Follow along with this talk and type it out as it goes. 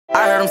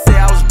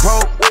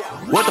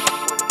What the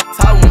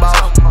talking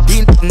about?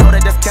 You know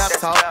that that's cap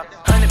talk.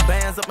 100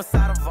 bands up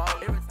inside a vault.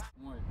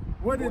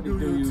 What it do,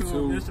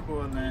 YouTube? It's your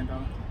boy Lando.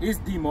 It's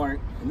DeMarc.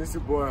 And it's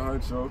your boy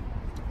Huncho.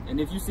 And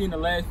if you seen the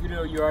last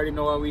video, you already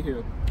know why we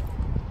here.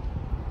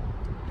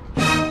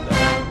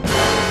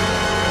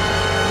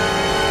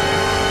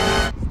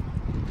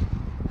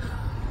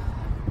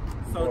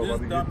 So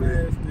this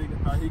dumbass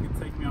nigga thought he could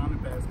take me on the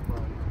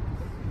basketball.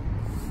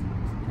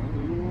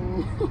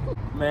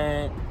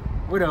 Man,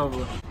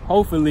 whatever.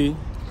 Hopefully,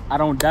 I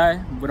don't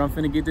die, but I'm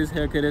finna get this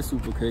haircut at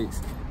Super Cakes.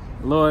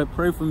 Lord,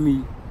 pray for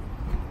me.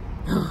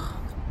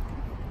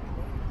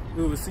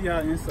 We will see y'all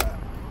inside.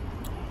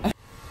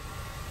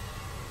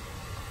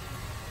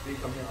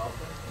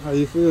 How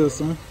you feel,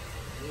 son?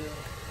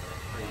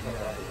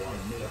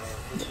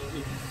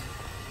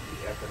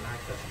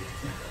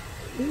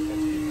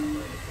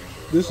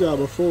 This y'all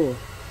before.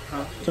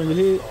 Huh? Turn your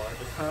head.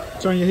 Huh?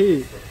 Turn your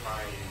head.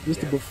 This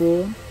the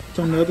before.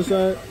 Turn the other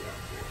side.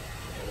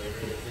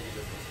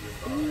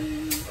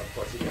 Of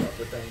course, you can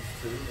other things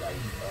too, like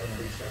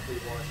free shampoo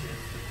washing,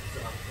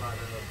 free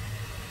product,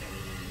 and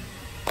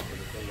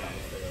everything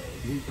else.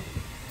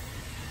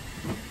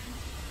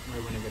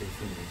 Right whenever they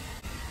finish.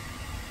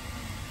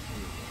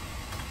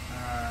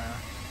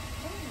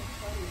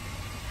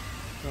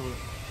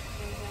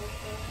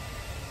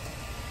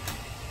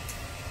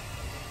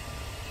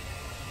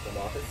 The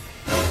office.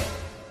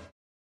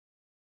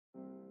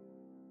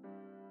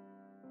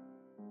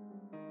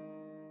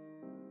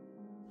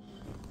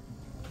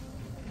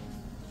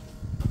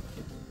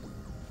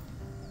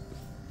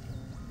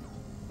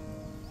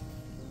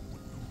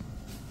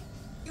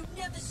 You've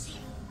never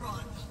seen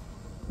Ron.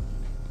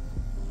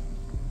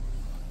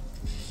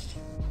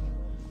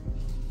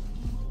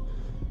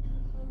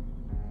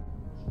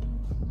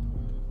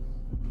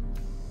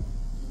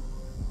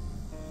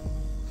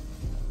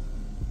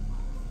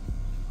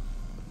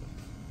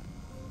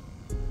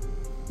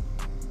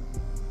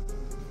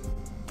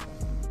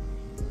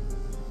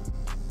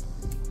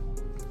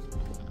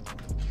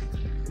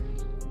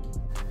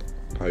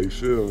 How you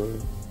feel,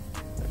 man?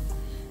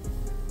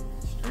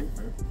 Straight,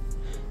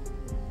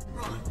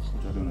 bro.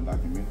 Y'all doing a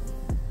documentary?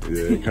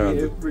 Yeah, kind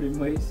Yeah, of. pretty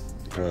much.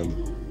 Kind of.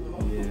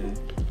 Yeah.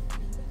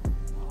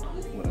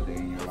 What a day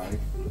in your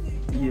life?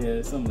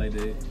 Yeah, something like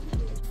that.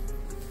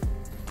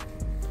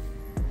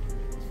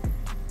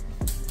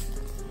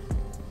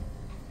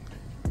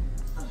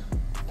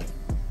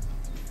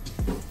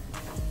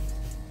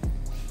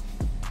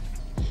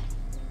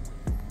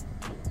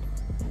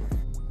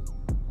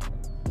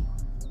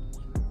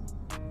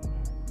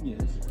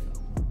 Yes.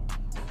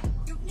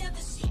 You've never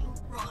seen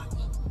Ron.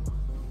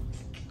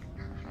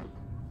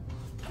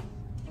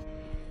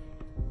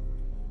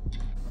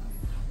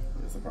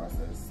 It's a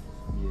process.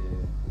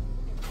 Yeah.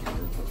 It's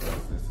a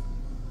process.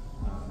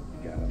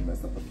 You gotta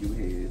mess up a few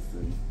heads to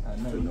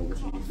know what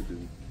you need to do.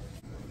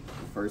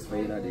 The first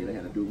fade I did, I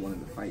had to do one in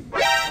the fight.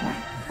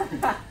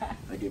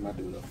 I gave my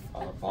dude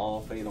a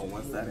ball fade on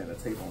one side and a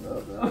tape on the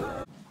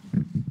other.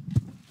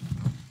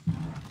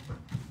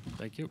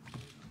 Thank you.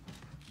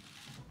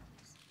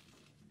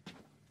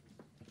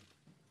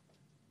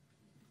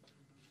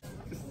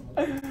 I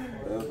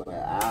was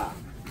like, I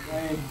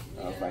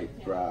was like,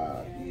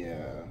 bruh,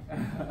 yeah.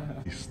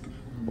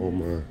 Oh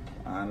my.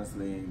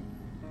 Honestly,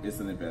 it's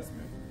an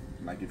investment.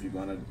 Like if you're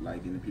gonna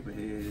like get in people's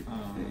head,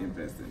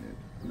 invest in it.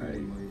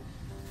 Like,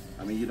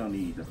 I mean, you don't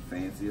need the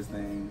fanciest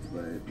things,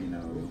 but you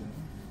know,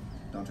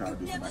 don't try to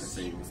do somebody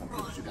favor with something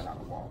that you got out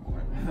of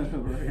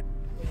Walmart.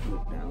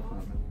 Look down from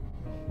it.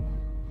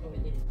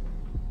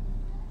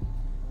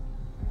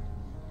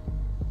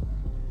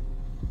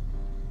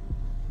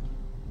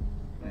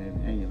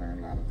 And you learn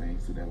a lot of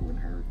things too that wouldn't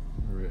hurt.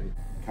 Right.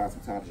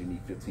 Cosmetology, you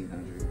need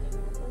 1,500.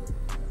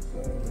 So,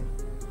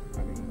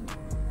 I mean,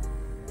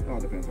 it all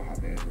depends on how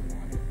bad you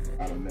want it.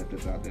 A lot of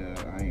methods out there.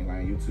 I ain't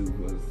lying. YouTube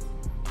was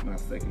my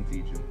second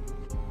teacher.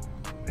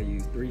 I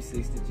use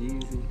 360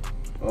 Jeezy.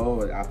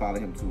 Oh, I follow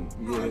him too.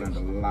 Yeah, I learned a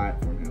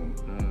lot from him.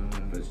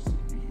 But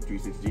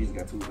 360 G's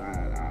got 2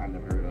 eyes. I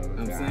never heard of.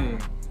 I'm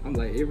saying, I'm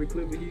like every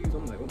clip he used,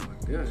 I'm like, oh my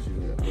gosh.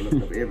 I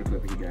looked up every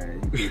clip he got.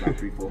 He paid about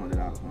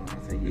 $300-400 for him. I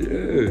say,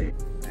 yeah.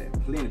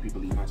 Plenty of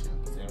people leave my channel.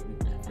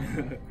 I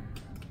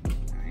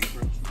ain't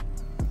broke.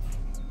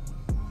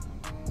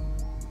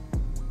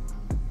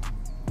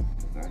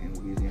 Out here in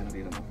Louisiana,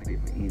 they don't pay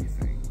for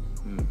anything.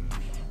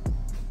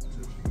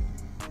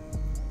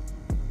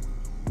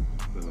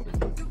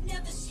 You've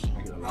never seen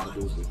I get a lot of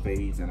dudes with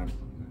fades, and I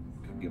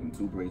give them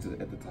 2 braids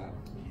at the top.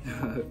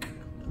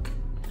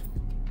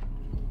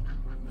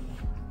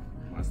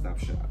 One-stop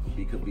shop.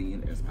 Be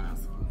convenient as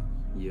possible.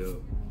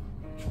 Yo.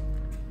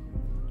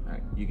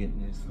 Alright, you getting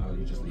this? Oh,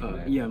 you just leaving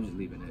that? Yeah, I'm just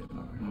leaving it.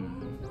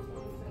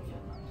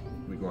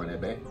 We growing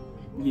that back?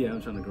 Yeah,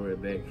 I'm trying to grow it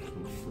back.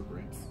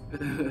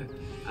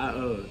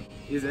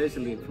 It's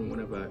actually from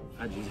whenever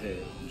I just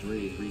had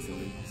dreads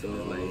recently, so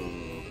it's like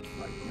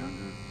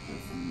younger,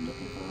 just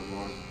looking for a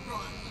lawyer.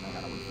 And I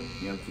gotta wait for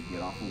him to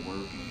get off of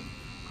work and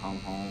come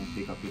home,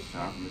 pick up his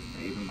shop with his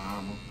baby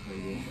mama.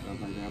 Stuff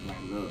like that. I'm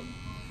like, look,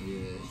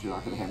 Yeah. Shoot, I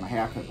could have had my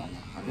hair cut by now.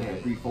 I could have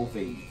had 3-4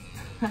 fades.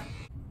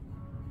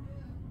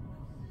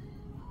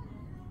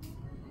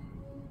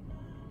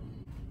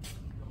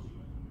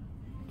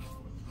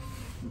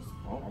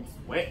 Oh, I'm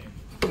sweating.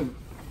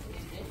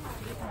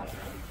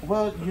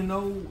 Well, you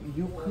know,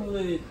 you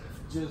could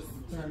just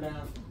turn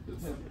down the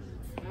temperature.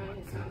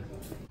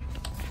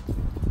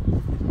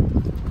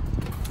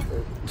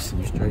 See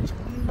you straight.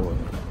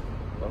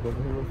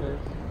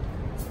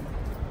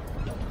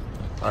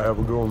 I have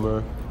a good one,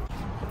 man.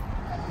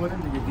 What a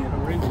nigga getting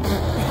original.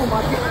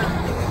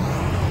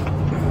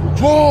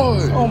 Boy!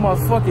 Oh my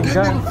fucking That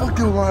god. nigga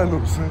fucking line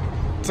up, son.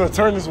 So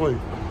turn this way.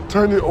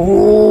 Turn it.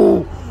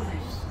 Oh!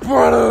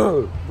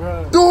 Brother!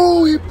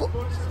 Dude, he...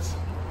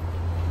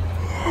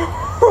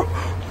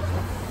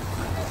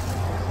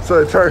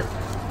 Son, turn.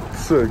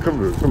 Son, come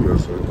here,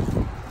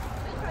 son.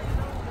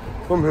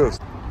 Come here.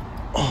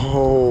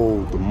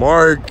 Oh,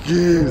 DeMarc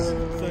is.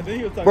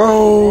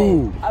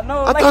 Bro! I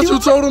know. I thought you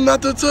told him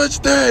not to touch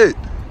that.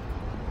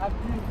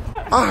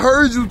 I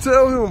heard you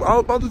tell him. I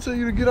was about to tell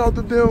you to get out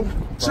the damn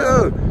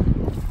chair.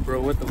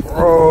 Bro, what the fuck?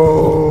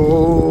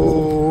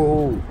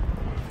 Oh.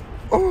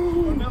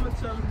 Oh.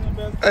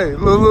 Hey,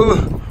 look.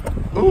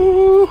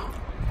 Ooh.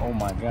 Oh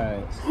my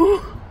god.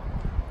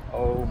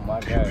 Oh my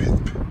god.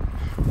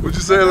 What you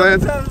say,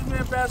 Lance? They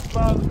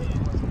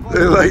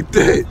like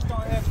that.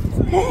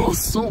 Oh,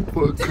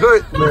 super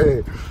cut,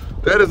 man.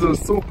 That is a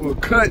super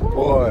cut,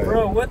 boy.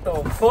 Bro, what the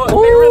fuck? They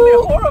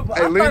really horrible.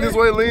 Hey, lean this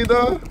way, lean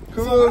down.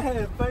 Come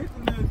on.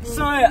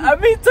 Son,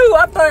 me too.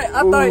 I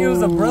thought he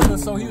was a brother,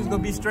 so he was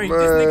gonna be straight. Man.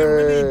 This nigga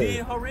really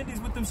did horrendous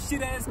with them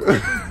shit ass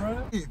clippers,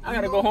 bro. I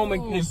gotta go home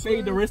and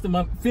fade the rest of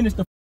finish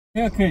the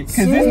haircut, cause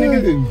this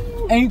nigga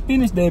ain't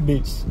finished that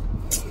bitch.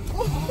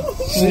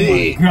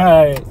 Shit. Oh my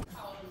god.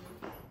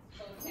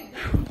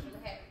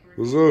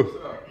 What's up?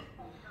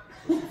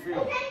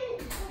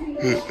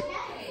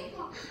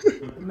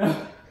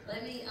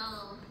 Let me,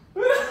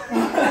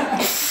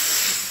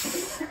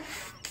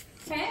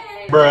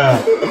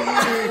 Bruh.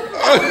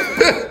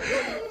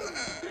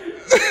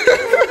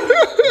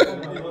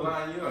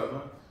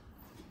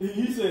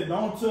 He said,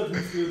 "Don't touch me."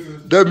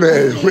 That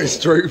man went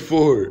straight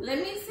forward. let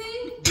me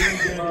see.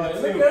 I'm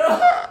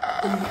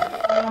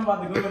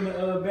about to go in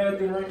the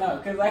bathroom right now,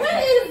 cause I What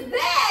can't. is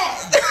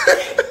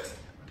that?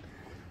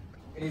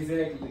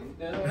 Exactly.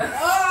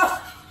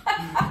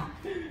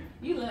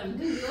 You let him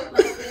do you up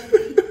like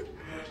that.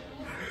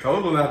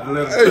 Told him not to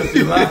let him touch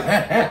you like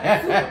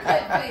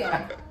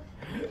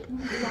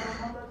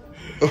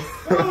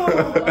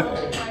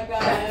Oh my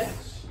gosh.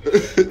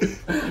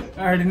 I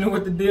already knew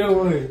what the deal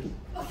was.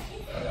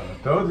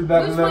 Told you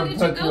not to Which let one him did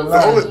touch you you go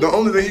like The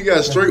only thing he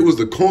got straight was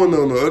the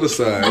corner on the other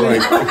side.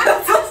 Like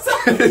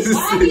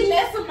Why he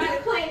let somebody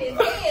play his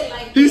head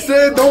like he that?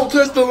 said, don't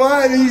touch the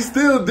line, and he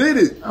still did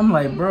it. I'm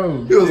like,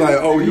 bro. He was like,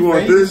 "Oh, you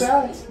want this?"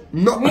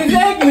 No.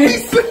 Exactly.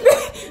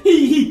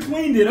 he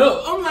cleaned it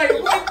up. I'm like,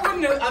 what?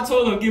 I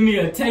told him, give me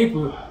a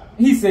taper.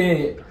 He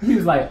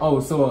was like, oh,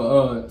 so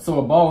a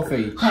ball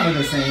fade, kind of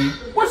the same.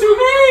 What you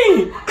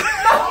mean?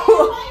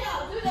 Why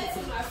y'all do that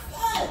to my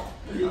son?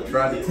 I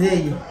tried to tell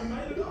you.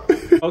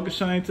 Walk of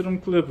shame to them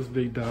Clippers,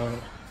 big dog.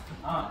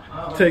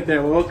 Take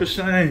that walk of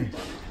shame.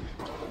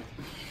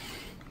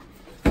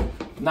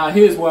 Now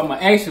here's where I'm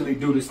gonna actually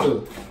do this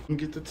stuff.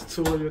 Get the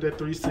tutorial, that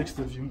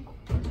 360 view.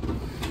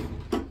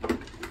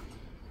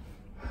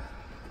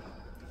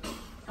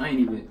 I ain't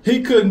even.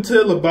 He couldn't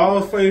tell a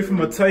ball fade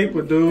from a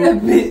taper, That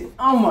dude. bitch.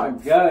 Oh my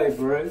god,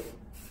 bro.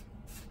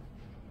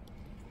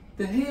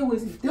 The hell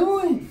was he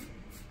doing?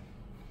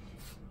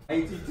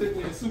 AT took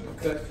me to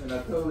Supercuts and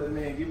I told that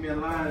man, give me a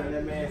line, and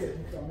that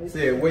man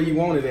said, where you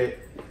wanted it?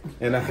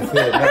 And I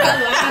said,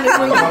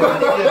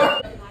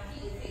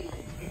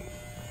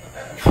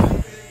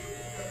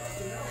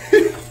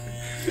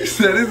 He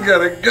said, "It's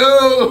gotta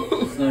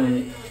go."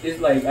 Son, it's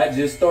like I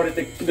just started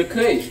the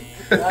cut.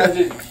 I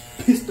just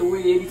pissed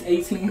away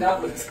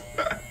 $18.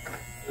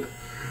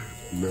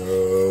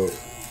 No.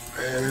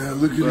 Man,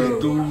 look at that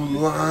dude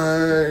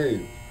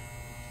line.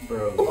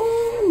 Bro.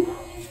 Ooh.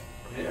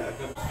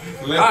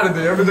 I'd have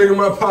done everything in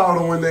my power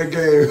to win that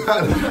game.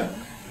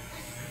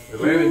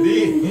 Atlanta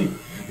did.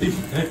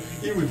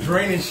 He was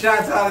draining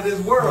shots out of this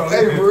world.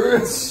 Hey, bro.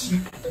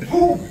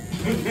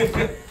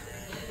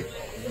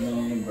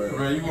 Man, bro.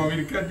 Bro, you want me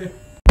to cut this?